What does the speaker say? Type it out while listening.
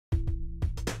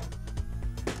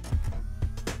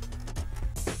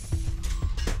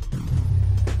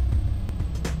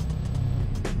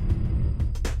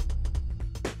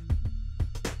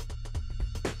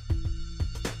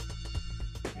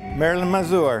Marilyn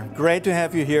Mazur, great to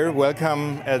have you here.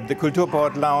 Welcome at the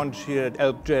Kulturport Lounge here at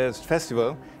ELBJAZZ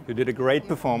Festival. You did a great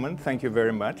performance, thank you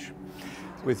very much,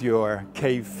 with your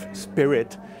cave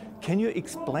spirit. Can you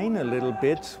explain a little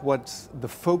bit what's the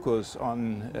focus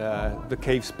on the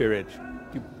cave spirit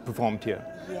you performed here?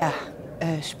 Yeah,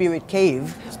 Spirit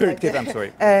Cave. Spirit Cave, I'm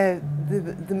sorry.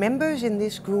 The members in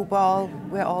this group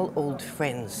were all old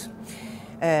friends.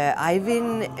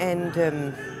 Ivan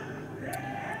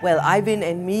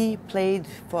and me played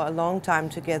for a long time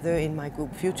together in my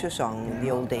group Future Song in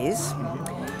the old days.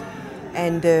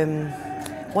 And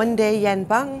one day Jan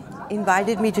Bang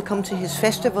invited me to come to his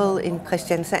festival in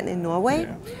Kristiansand in Norway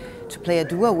to play a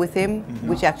duo with him,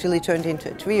 which actually turned into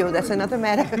a trio. That's another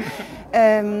matter.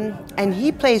 And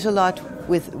he plays a lot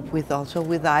with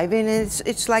Ivan.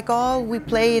 It's like we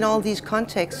play in all these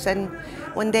contexts. And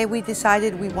one day we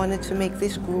decided we wanted to make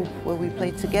this group where we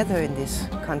play together in this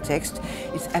context.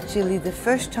 It's actually the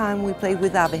first time we play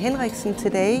with Arve Henriksen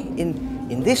today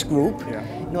in this group. Yeah.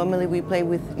 Normally we play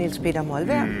with Niels Peter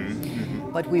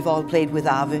Molvær. But we've all played with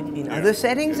Arve in other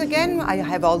settings again. I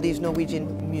have all these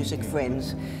Norwegian music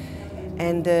friends.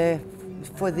 And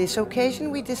for this occasion,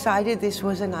 we decided this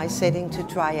was a nice setting to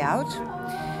try out.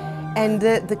 And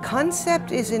the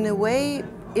concept is, in a way,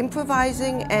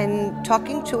 improvising and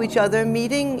talking to each other,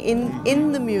 meeting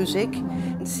in the music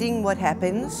and seeing what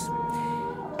happens.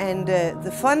 And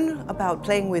the fun about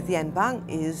playing with Jan Bang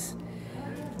is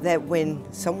that when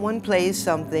someone plays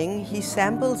something, he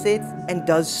samples it and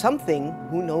does something,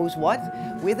 who knows what,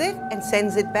 with it and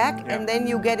sends it back, and then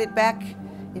you get it back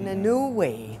in a new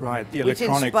way. Right, the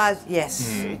electronic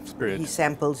spirit. He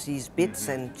samples these bits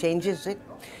and changes it.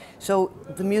 So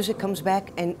the music comes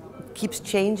back and keeps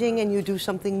changing, and you do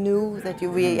something new that you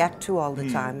react to all the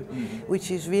time, which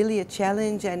is really a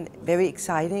challenge and very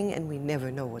exciting, and we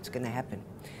never know what's going to happen.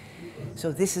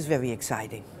 So this is very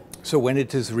exciting. So when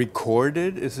it is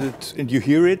recorded, and you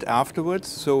hear it afterwards,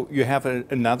 so you have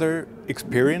another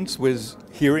experience with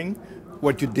hearing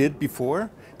what you did before?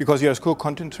 Because you're so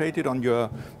concentrated on your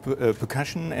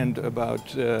percussion and about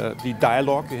the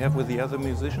dialogue you have with the other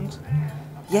musicians?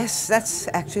 Yes, that's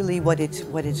actually what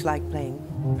it's like playing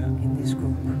in this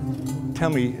group. Tell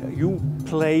me, you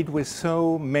played with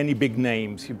so many big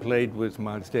names. You played with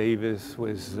Miles Davis,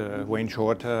 with Wayne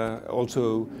Shorter,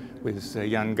 also with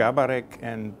Jan Garbarek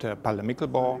and Palle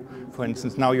Mikkelborg, for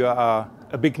instance. Now you are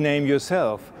a big name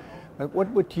yourself. But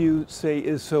what would you say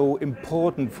is so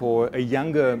important for a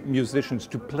younger musicians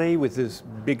to play with these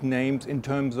big names in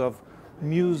terms of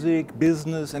music,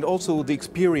 business, and also the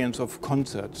experience of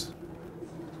concerts?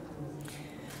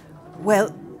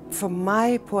 Well, from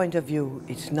my point of view,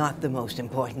 it's not the most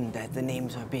important that the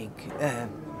names are big.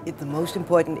 The most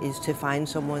important is to find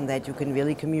someone that you can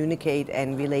really communicate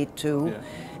and relate to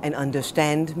and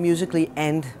understand musically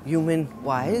and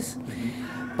human-wise.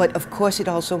 But of course it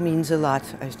also means a lot.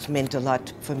 It's meant a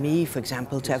lot for me, for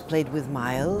example, to have played with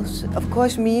Miles. Of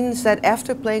course means that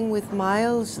after playing with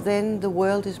Miles, then the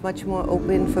world is much more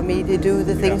open for me to do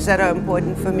the things that are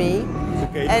important for me.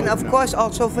 And of course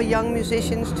also for young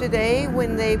musicians today,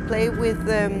 when they play with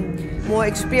more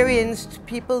experienced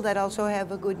people that also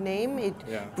have a good name, it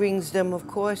brings them, of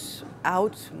course,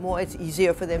 out more. It's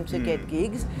easier for them to get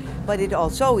gigs, but it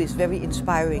also is very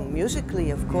inspiring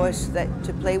musically, of course, that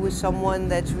to play with someone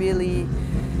that's really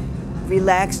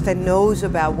relaxed and knows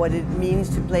about what it means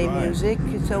to play music.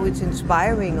 So it's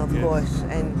inspiring, of course,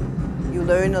 and you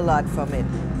learn a lot from it.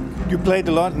 You played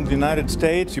a lot in the United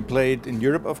States, you played in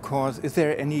Europe, of course. Is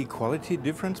there any quality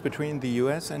difference between the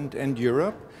US and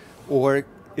Europe? Or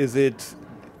is it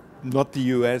not the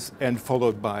US and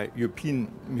followed by European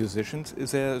musicians?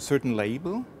 Is there a certain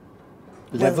level?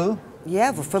 Well,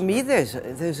 yeah, for me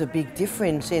there's a big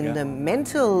difference in the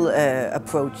mental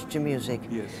approach to music.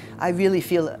 Yes. I really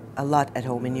feel a lot at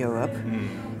home in Europe.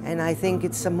 And I think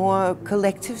it's a more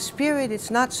collective spirit.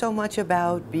 It's not so much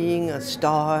about being a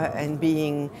star and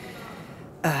being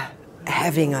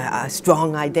having a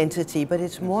strong identity, but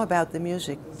it's more about the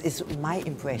music, is my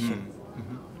impression.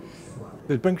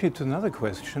 That brings me to another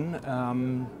question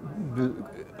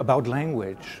about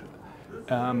language.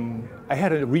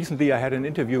 Recently I had an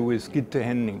interview with Gitte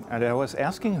Henning, and I was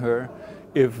asking her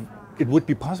if it would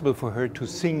be possible for her to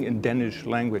sing in Danish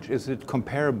language. Is it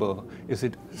comparable? Is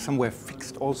it somewhere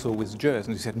fixed also with jazz?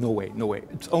 And she said, no way, no way.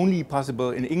 It's only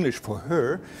possible in English for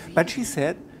her. But she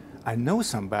said, I know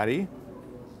somebody,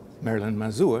 Marilyn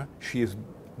Mazur, she is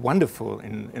wonderful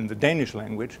in the Danish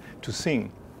language to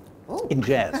sing. In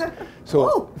jazz.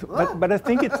 So, but I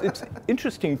think it's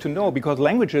interesting to know, because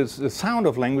languages, the sound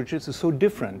of languages is so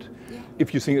different.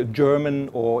 If you sing German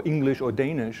or English or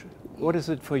Danish, what is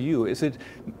it for you?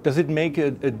 Does it make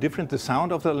a difference, the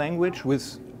sound of the language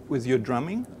with your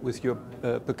drumming, with your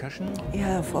percussion?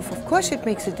 Yeah, of course it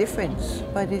makes a difference,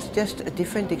 but it's just a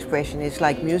different expression. It's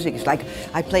like music. It's like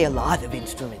I play a lot of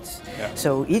instruments. Yeah.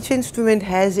 So each instrument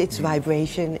has its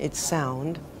vibration, its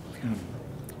sound.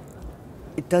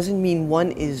 It doesn't mean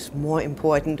one is more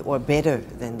important or better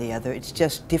than the other. It's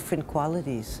just different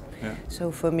qualities. Yeah.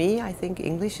 So for me, I think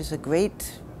English is a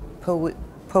great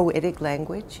poetic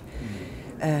language.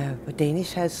 But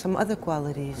Danish has some other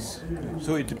qualities.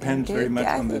 So it depends very much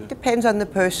on the... It depends on the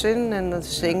person and the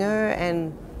singer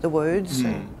and the words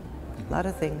and a lot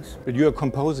of things. But you are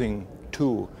composing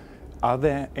too. Are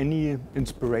there any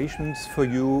inspirations for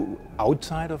you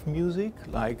outside of music?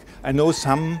 Like, I know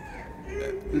some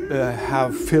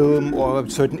have film or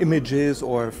certain images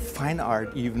or fine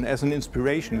art even as an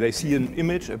inspiration. They see an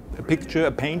image, a picture,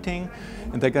 a painting,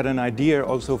 and they got an idea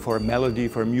also for a melody,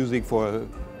 for music, for a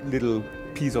little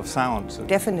piece of sound. So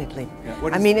definitely. Yeah.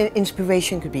 I mean,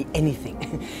 inspiration could be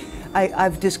anything.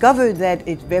 I've discovered that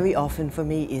it very often for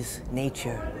me is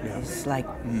nature. Yeah. It's like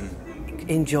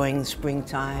enjoying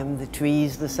springtime, the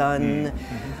trees, the sun,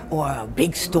 or a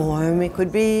big storm it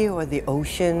could be, or the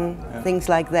ocean, things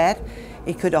like that.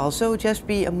 It could also just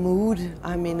be a mood.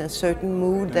 I'm in a certain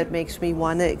mood that makes me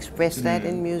want to express that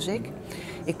in music.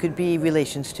 It could be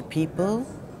relations to people.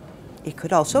 It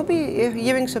could also be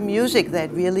hearing some music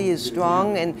that really is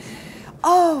strong and,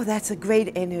 oh, that's a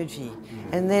great energy.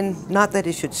 And then, not that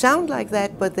it should sound like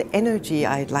that, but the energy,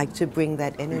 I'd like to bring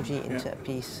that energy into a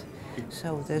piece.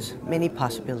 So there's many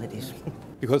possibilities.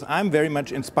 Because I'm very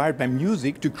much inspired by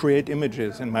music to create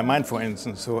images in my mind, for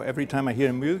instance. So every time I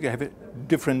hear music, I have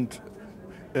different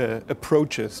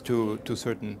approaches to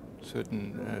certain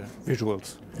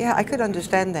visuals. Yeah, I could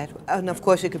understand that. And of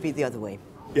course, it could be the other way.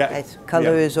 Yeah. As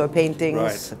colors or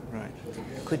paintings. Right.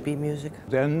 Could be music.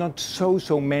 There are not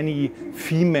so many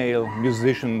female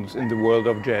musicians in the world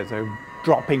of jazz. They're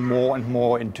dropping more and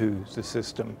more into the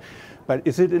system. But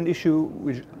is it an issue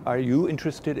which are you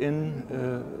interested in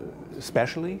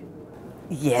especially?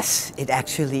 Yes, it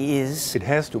actually is. It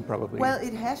has to, probably. Well,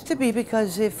 it has to be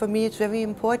because for me it's very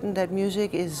important that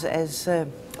music is as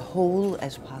whole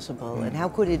as possible. And how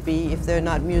could it be if they're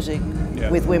not music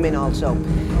with women also?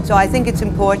 So I think it's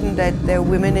important that there are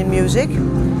women in music.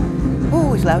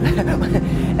 Ooh, it's loud.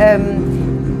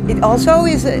 It also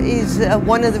is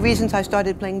one of the reasons I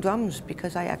started playing drums,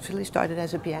 because I actually started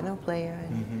as a piano player.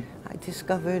 And I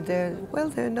discovered there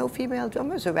are no female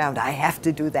drummers around. I have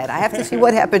to do that. I have to see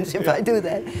what happens if I do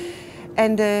that.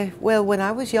 And well, when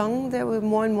I was young, there were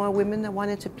more and more women that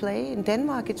wanted to play. In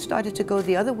Denmark, it started to go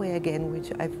the other way again,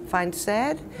 which I find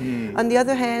sad. On the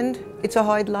other hand, it's a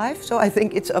hard life, so I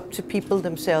think it's up to people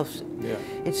themselves. Yeah.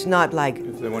 It's not like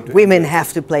women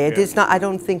have to play it. It's not. I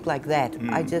don't think like that.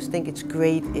 I just think it's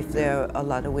great if there are a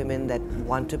lot of women that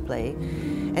want to play,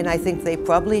 and I think they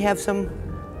probably have some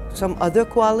other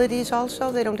qualities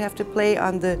also. They don't have to play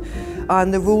on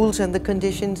the rules and the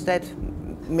conditions that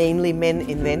mainly men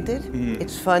invented.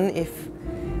 It's fun if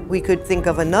we could think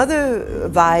of another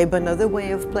vibe, another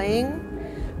way of playing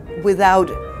without,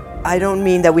 I don't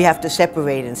mean that we have to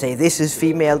separate and say this is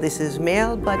female, this is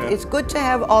male, but it's good to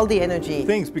have all the energy.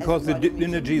 Things, because the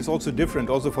energy is also different,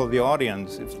 also for the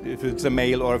audience, if it's a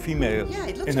male or a female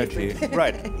energy.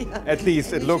 Right, at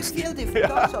least it looks... feel different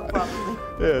also, probably.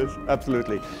 Yes,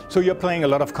 absolutely. So you're playing a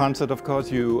lot of concerts, of course.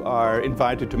 You are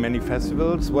invited to many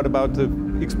festivals. What about the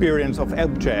experience of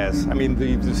ELBJAZZ? I mean,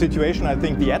 the situation, I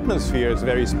think the atmosphere is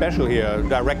very special here,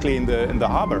 directly in the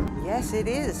harbor. Yes, it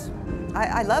is.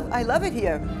 I love it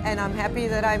here, and I'm happy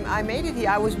that I made it here.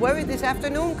 I was worried this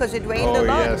afternoon because it rained a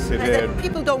lot. Yes, it did.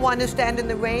 People don't want to stand in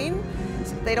the rain.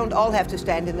 They don't all have to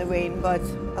stand in the rain, but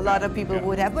a lot of people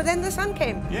would have. But then the sun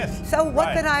came. Yes. So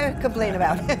what can I complain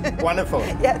about? Wonderful.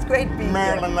 Yeah, it's great being here.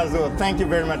 Marilyn Mazur, thank you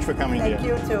very much for coming here. Thank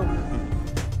you too.